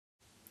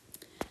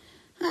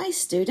Hi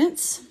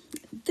students,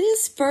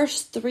 these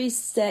first 3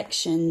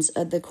 sections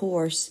of the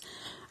course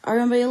are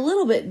going to be a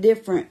little bit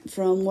different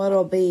from what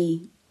will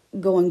be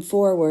going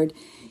forward.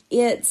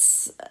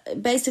 It's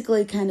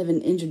basically kind of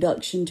an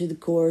introduction to the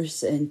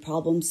course and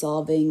problem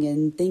solving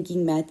and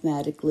thinking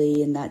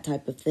mathematically and that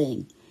type of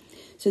thing.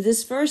 So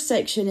this first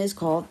section is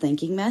called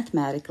Thinking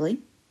Mathematically.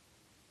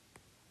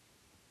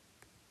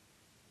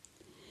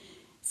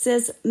 It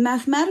says,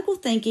 mathematical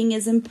thinking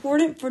is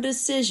important for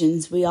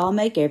decisions we all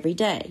make every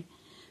day.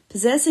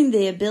 Possessing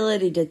the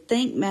ability to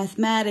think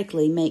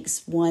mathematically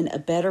makes one a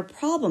better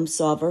problem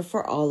solver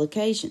for all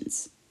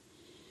occasions.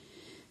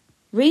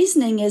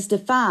 Reasoning is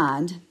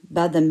defined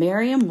by the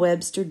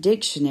Merriam-Webster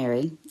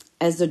Dictionary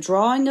as the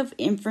drawing of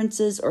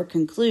inferences or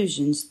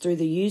conclusions through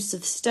the use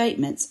of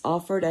statements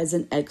offered as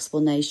an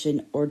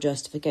explanation or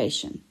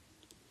justification.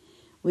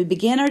 We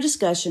begin our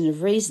discussion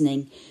of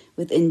reasoning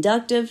with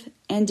inductive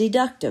and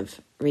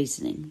deductive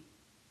reasoning.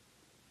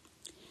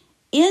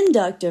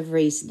 Inductive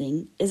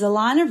reasoning is a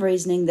line of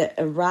reasoning that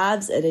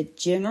arrives at a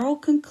general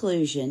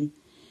conclusion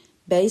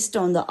based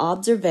on the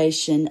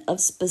observation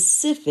of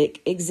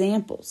specific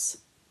examples.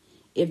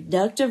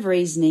 Inductive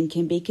reasoning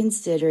can be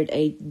considered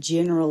a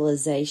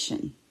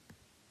generalization.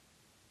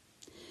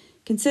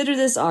 Consider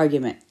this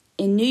argument.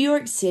 In New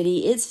York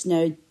City, it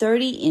snowed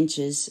 30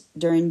 inches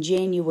during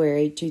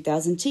January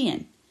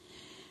 2010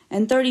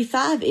 and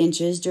 35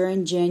 inches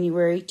during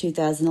January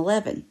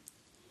 2011.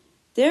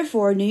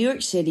 Therefore, New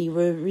York City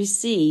will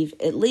receive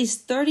at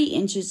least 30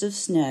 inches of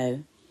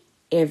snow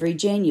every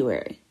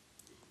January.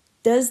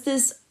 Does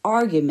this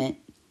argument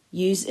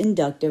use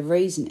inductive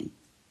reasoning?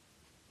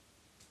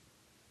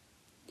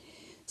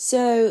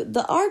 So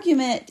the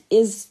argument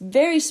is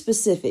very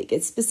specific.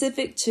 It's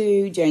specific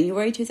to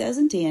January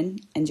 2010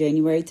 and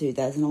January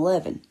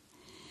 2011.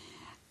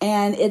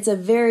 And it's a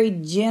very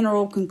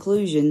general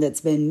conclusion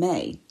that's been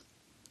made.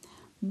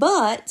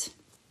 But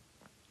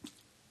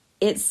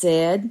it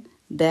said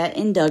that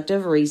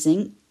inductive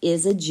reasoning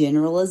is a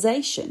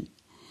generalization.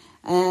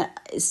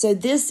 So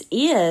this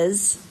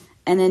is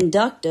an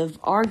inductive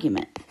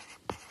argument.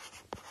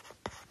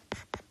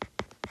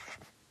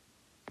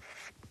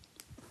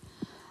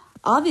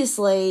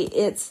 Obviously,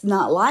 it's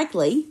not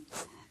likely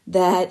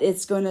that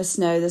it's going to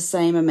snow the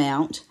same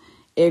amount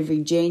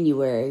every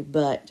January,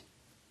 but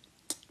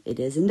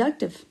it is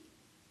inductive.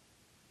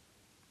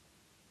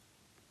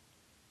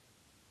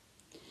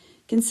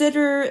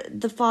 Consider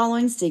the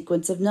following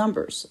sequence of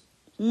numbers.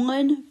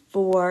 1,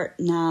 4,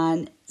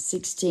 9,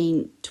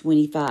 16,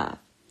 25.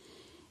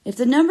 If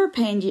the number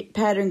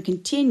pattern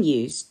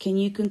continues, can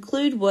you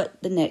conclude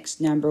what the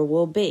next number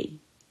will be?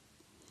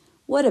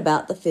 What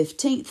about the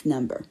 15th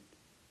number?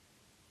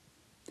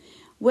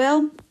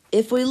 Well,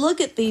 if we look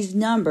at these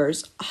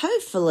numbers,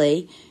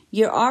 hopefully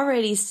you're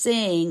already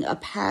seeing a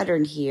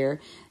pattern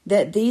here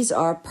that these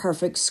are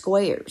perfect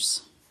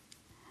squares.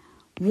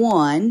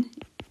 1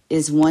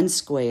 is 1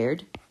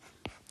 squared,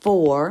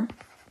 4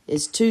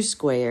 is 2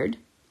 squared,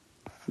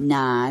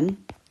 9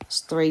 is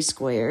 3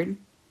 squared,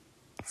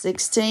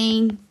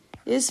 16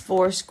 is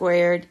 4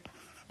 squared,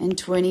 and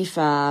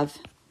 25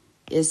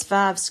 is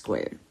 5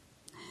 squared.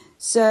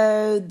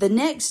 So the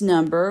next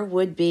number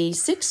would be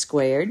 6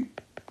 squared,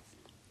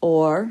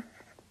 or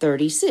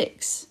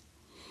 36.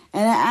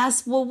 And I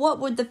asked, well, what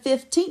would the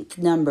 15th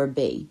number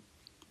be?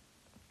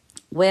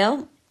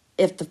 Well,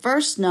 if the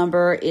first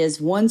number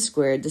is 1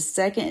 squared, the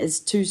second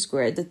is 2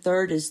 squared, the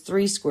third is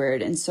 3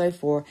 squared, and so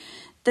forth,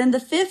 then the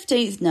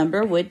 15th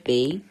number would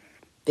be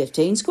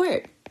 15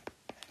 squared.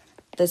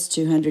 That's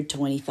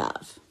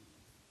 225.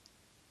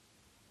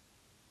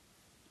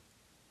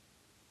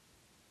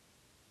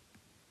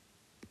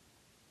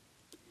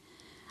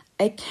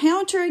 A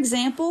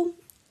counterexample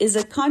is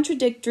a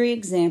contradictory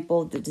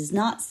example that does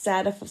not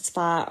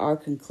satisfy our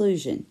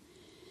conclusion,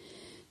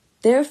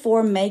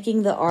 therefore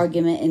making the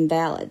argument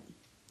invalid.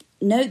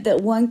 Note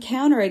that one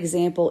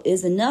counterexample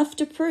is enough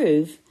to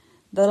prove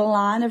that a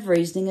line of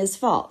reasoning is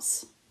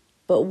false,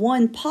 but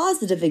one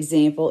positive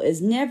example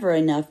is never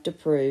enough to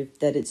prove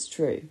that it's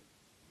true.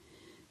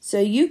 So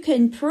you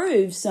can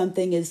prove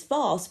something is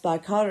false by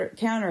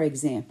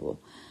counterexample,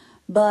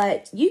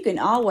 but you can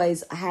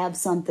always have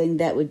something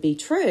that would be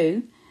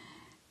true.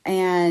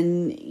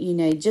 And,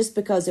 just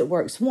because it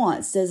works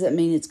once doesn't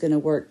mean it's going to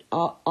work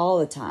all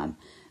the time.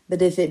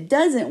 But if it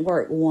doesn't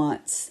work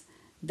once,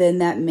 then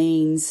that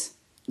means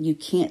you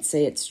can't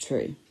say it's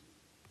true.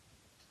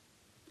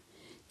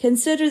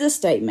 Consider the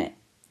statement,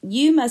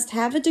 you must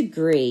have a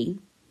degree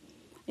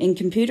in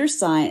computer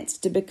science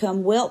to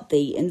become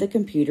wealthy in the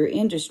computer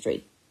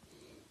industry.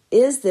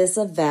 Is this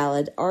a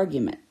valid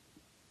argument?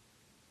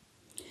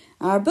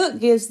 Our book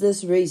gives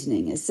this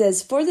reasoning. It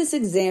says, for this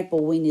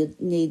example, we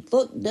need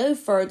look no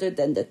further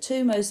than the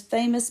 2 most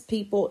famous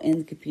people in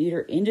the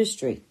computer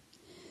industry.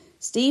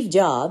 Steve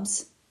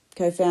Jobs,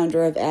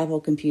 co-founder of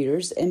Apple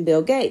Computers, and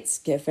Bill Gates,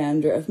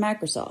 co-founder of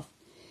Microsoft.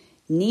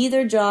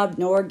 Neither Jobs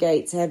nor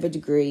Gates have a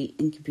degree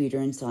in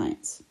computer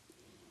science,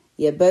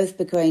 yet both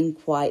became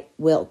quite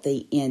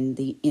wealthy in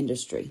the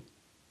industry.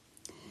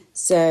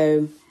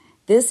 So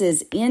this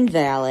is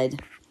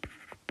invalid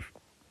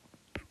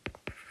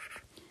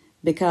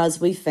because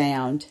we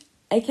found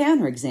a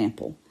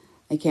counterexample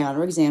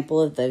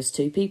of those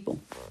two people.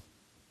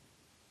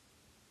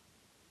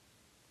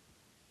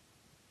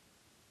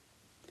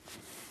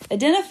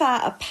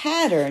 Identify a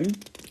pattern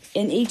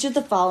in each of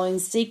the following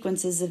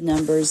sequences of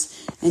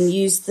numbers and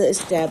use the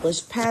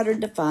established pattern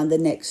to find the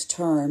next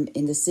term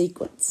in the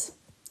sequence.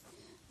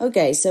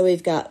 Okay, so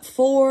we've got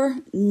 4,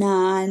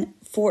 9,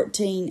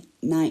 14,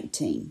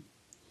 19.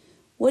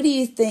 What do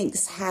you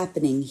think's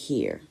happening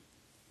here?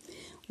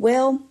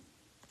 Well,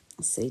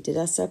 let's see, did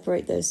I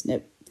separate those?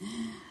 Nope.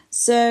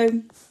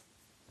 So,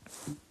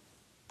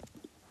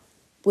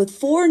 with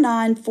 4,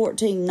 9,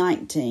 14,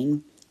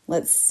 19,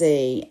 let's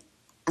see,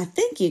 I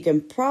think you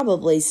can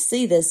probably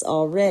see this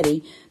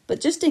already, but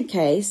just in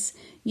case,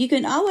 you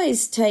can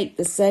always take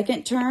the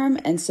second term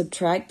and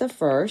subtract the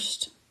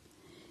first,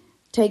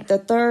 take the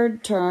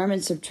third term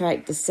and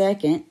subtract the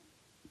second,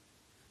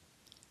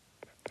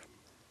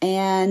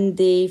 and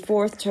the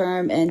fourth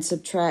term and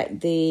subtract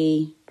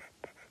the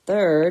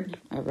third.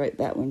 I wrote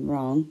that one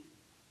wrong.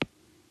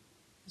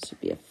 It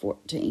should be a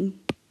 14.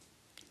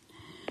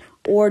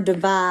 Or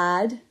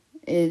divide.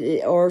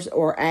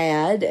 Or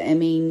add. I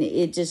mean,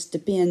 it just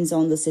depends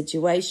on the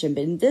situation.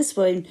 But in this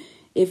one,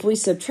 if we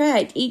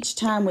subtract, each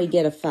time we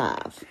get a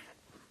 5.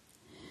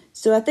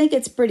 So I think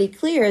it's pretty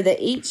clear that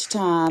each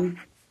time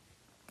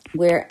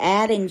we're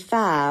adding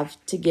 5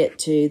 to get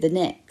to the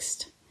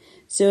next.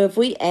 So if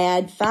we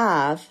add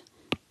 5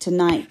 to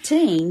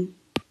 19,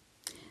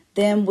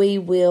 then we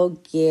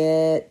will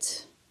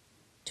get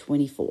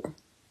 24.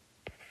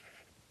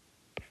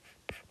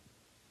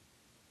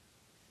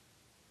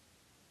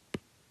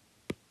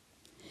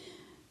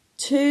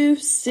 2,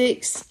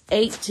 6,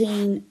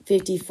 18,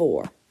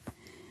 54.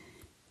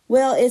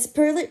 Well, it's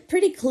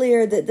pretty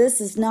clear that this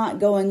is not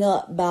going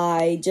up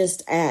by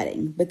just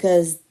adding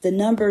because the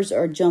numbers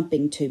are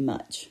jumping too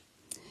much.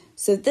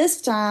 So this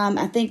time,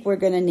 I think we're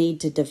going to need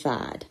to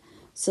divide.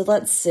 So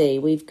let's see.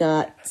 We've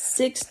got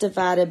 6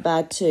 divided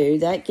by 2.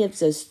 That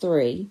gives us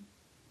 3.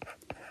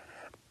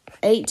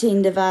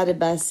 18 divided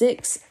by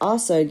 6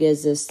 also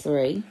gives us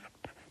 3.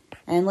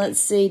 And let's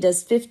see,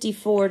 does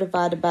 54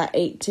 divided by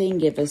 18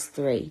 give us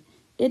 3?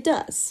 It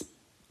does.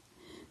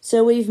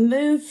 So we've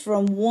moved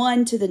from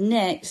one to the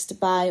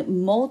next by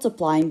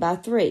multiplying by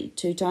 3.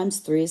 2 times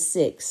 3 is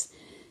 6.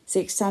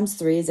 6 times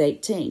 3 is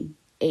 18.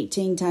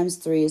 18 times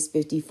 3 is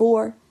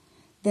 54.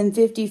 Then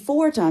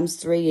 54 times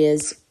 3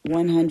 is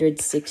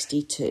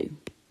 162.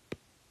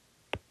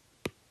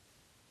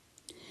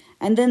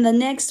 And then the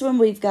next one,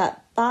 we've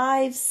got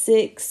 5,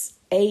 6,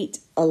 8,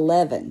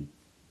 11.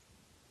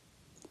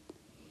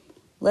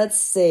 Let's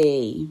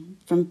see.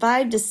 From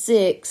 5 to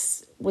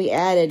 6, we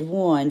added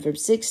 1. From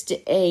 6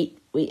 to 8,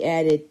 we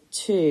added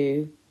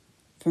 2.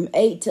 From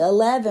 8 to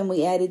 11,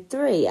 we added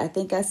 3. I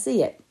think I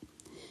see it.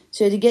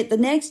 So to get the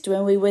next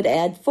one, we would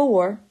add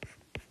 4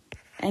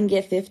 and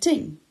get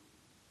 15.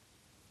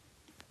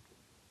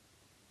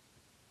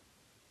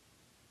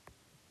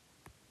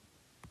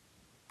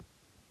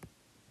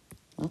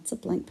 Lots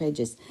of blank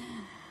pages.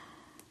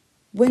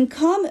 When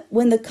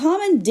the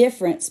common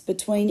difference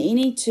between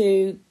any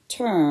two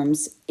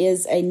terms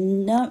is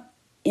in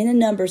a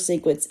number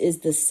sequence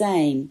is the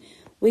same,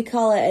 we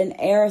call it an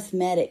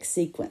arithmetic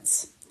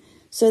sequence.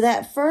 So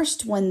that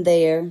first one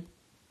there,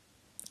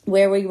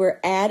 where we were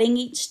adding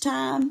each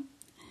time,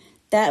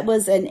 that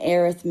was an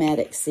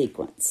arithmetic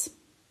sequence.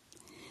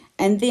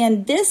 And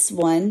then this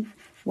one,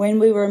 when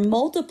we were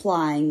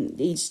multiplying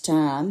each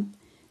time,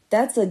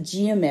 that's a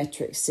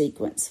geometric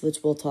sequence, which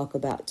we'll talk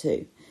about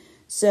too.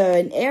 So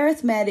in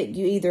arithmetic,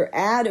 you either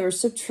add or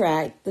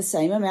subtract the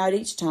same amount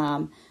each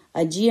time.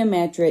 A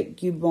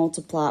geometric, you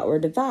multiply or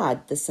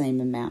divide the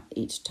same amount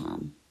each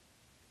time.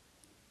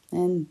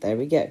 And there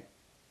we go.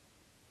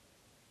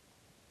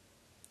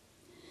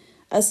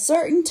 A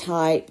certain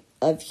type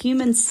of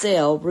human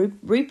cell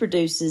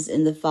reproduces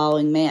in the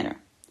following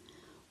manner.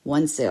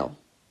 1 cell,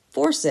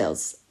 4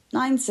 cells,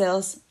 9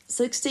 cells,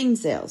 16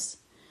 cells.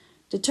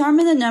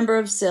 Determine the number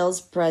of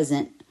cells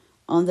present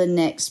on the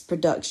next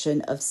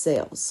production of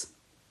cells.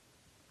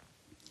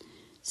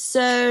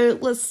 So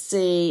let's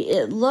see,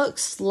 it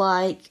looks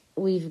like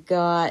we've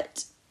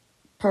got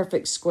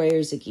perfect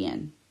squares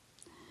again.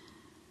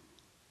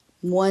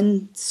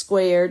 1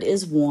 squared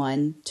is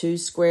 1, 2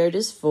 squared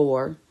is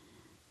 4,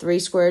 3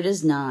 squared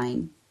is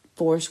 9,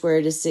 4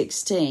 squared is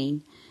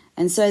 16.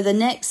 And so the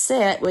next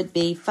set would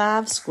be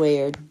 5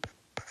 squared,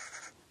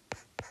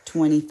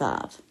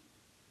 25.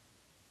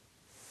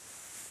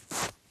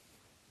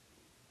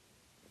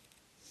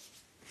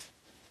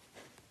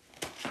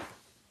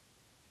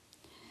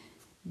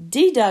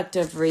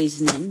 Deductive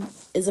reasoning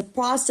is a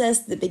process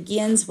that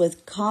begins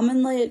with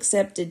commonly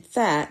accepted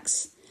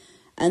facts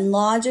and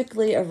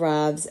logically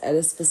arrives at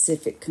a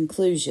specific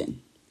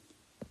conclusion.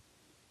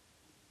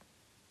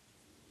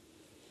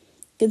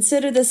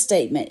 Consider this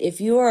statement: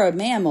 if you are a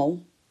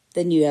mammal,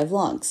 then you have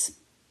lungs.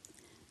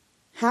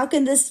 How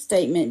can this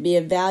statement be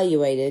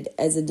evaluated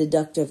as a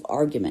deductive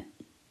argument?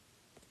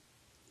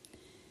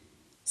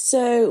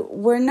 So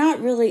we're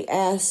not really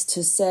asked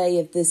to say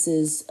if this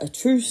is a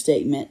true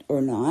statement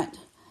or not.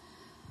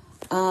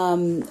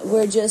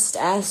 we're just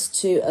asked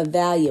to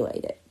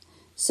evaluate it.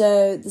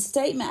 So the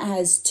statement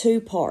has two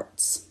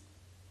parts: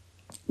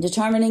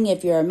 determining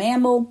if you're a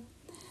mammal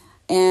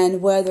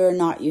and whether or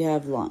not you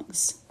have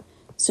lungs.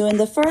 So in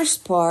the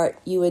first part,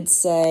 you would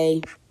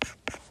say,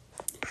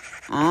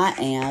 I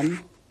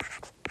am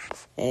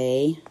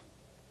a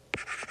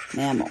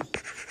mammal.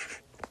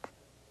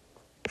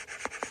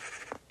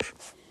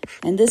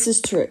 And this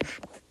is true.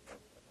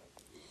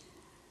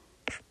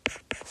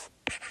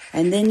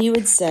 And then you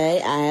would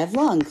say, I have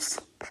lungs.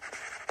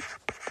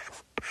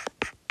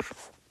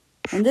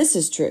 And this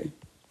is true.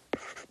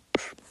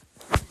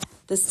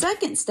 The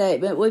second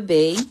statement would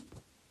be,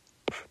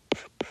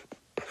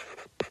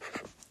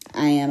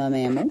 I am a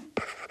mammal.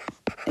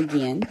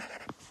 Again,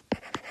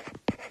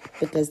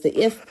 because the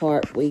if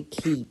part we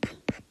keep.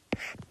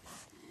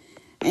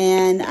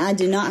 And I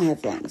do not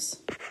have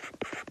lungs.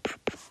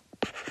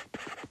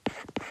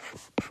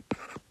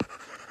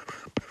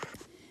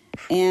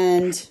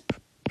 And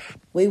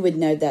we would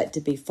know that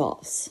to be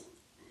false.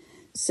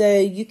 So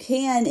you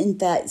can, in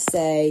fact,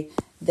 say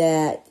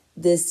that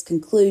this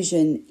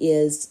conclusion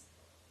is,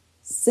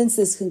 since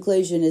this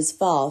conclusion is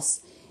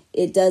false,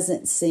 it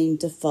doesn't seem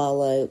to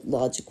follow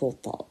logical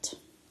thought.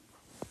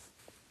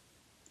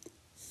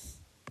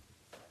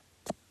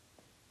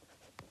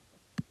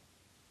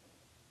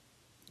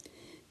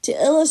 To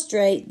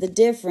illustrate the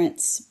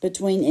difference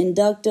between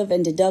inductive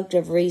and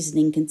deductive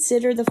reasoning,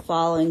 consider the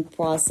following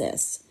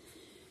process.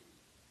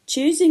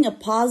 Choosing a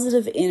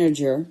positive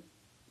integer,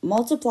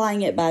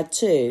 multiplying it by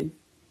 2,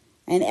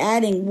 and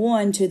adding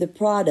 1 to the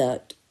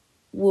product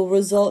will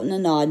result in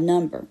an odd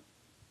number.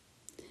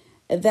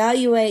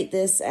 Evaluate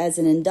this as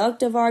an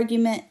inductive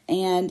argument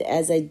and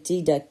as a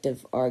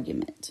deductive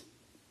argument.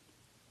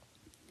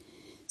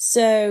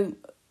 So,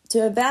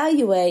 to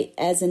evaluate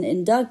as an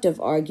inductive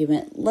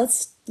argument,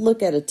 let's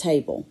look at a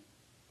table.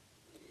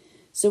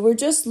 So we're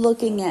just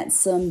looking at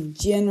some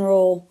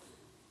general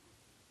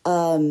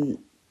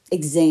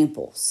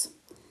examples.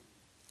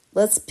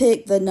 Let's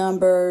pick the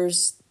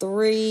numbers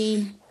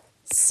 3,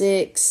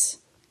 6,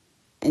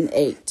 and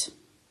 8.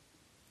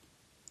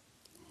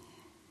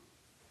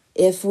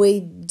 If we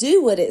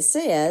do what it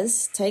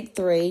says, take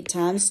 3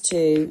 times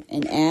 2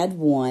 and add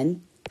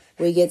 1,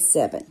 we get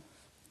 7.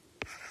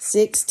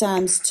 6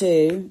 times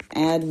 2,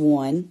 add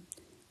 1,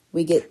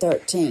 we get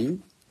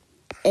 13.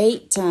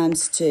 8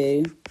 times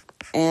 2,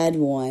 add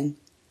 1,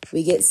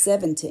 we get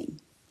 17.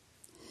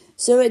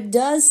 So it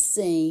does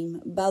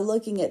seem, by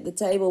looking at the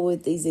table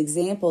with these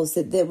examples,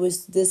 that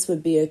this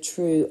would be a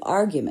true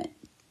argument.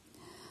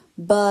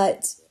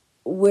 But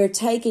we're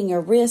taking a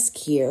risk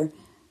here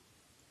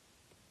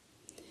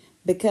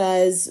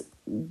because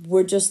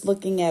we're just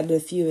looking at a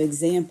few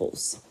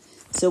examples.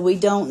 So we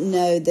don't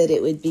know that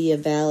it would be a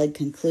valid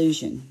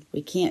conclusion.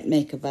 We can't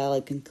make a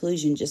valid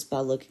conclusion just by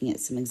looking at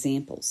some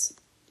examples.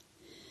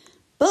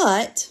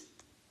 But,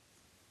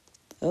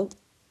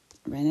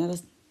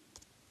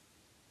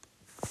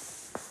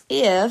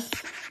 if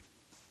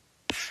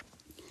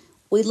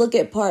we look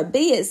at part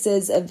B, it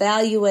says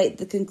evaluate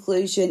the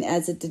conclusion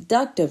as a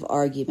deductive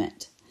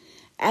argument.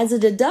 As a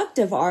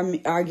deductive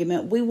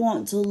argument, we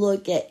want to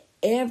look at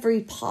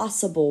every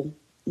possible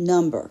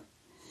number.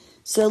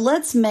 So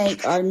let's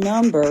make our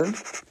number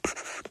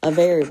a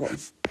variable,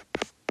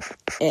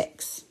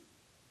 x.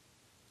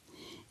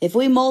 If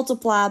we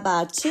multiply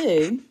by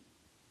 2,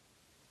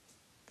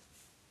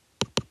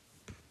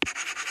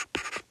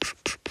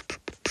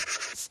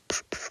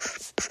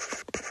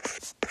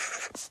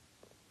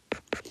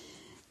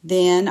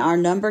 then our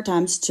number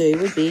times 2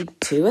 would be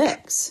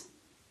 2x.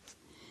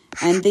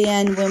 And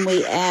then when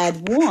we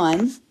add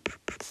 1,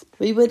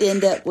 we would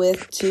end up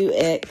with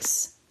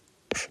 2x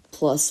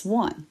plus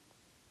 1.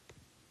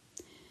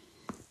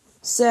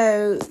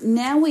 So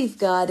now we've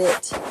got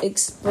it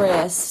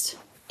expressed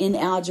in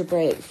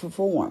algebraic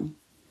form.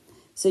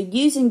 So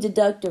using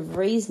deductive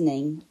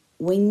reasoning,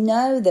 we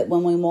know that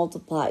when we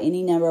multiply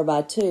any number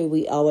by 2,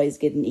 we always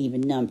get an even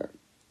number.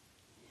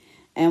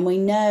 And we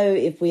know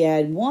if we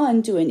add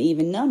 1 to an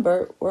even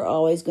number, we're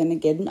always going to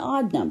get an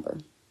odd number.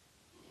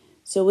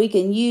 So we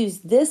can use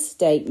this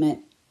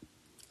statement,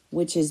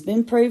 which has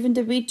been proven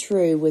to be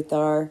true with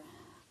our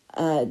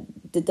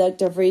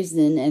deductive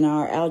reasoning and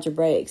our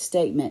algebraic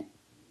statement,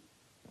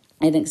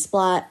 and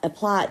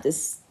apply it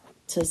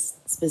to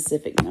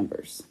specific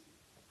numbers.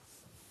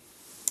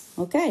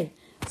 Okay,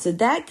 so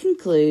that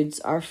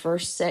concludes our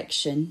first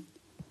section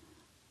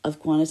of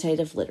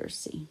quantitative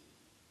literacy.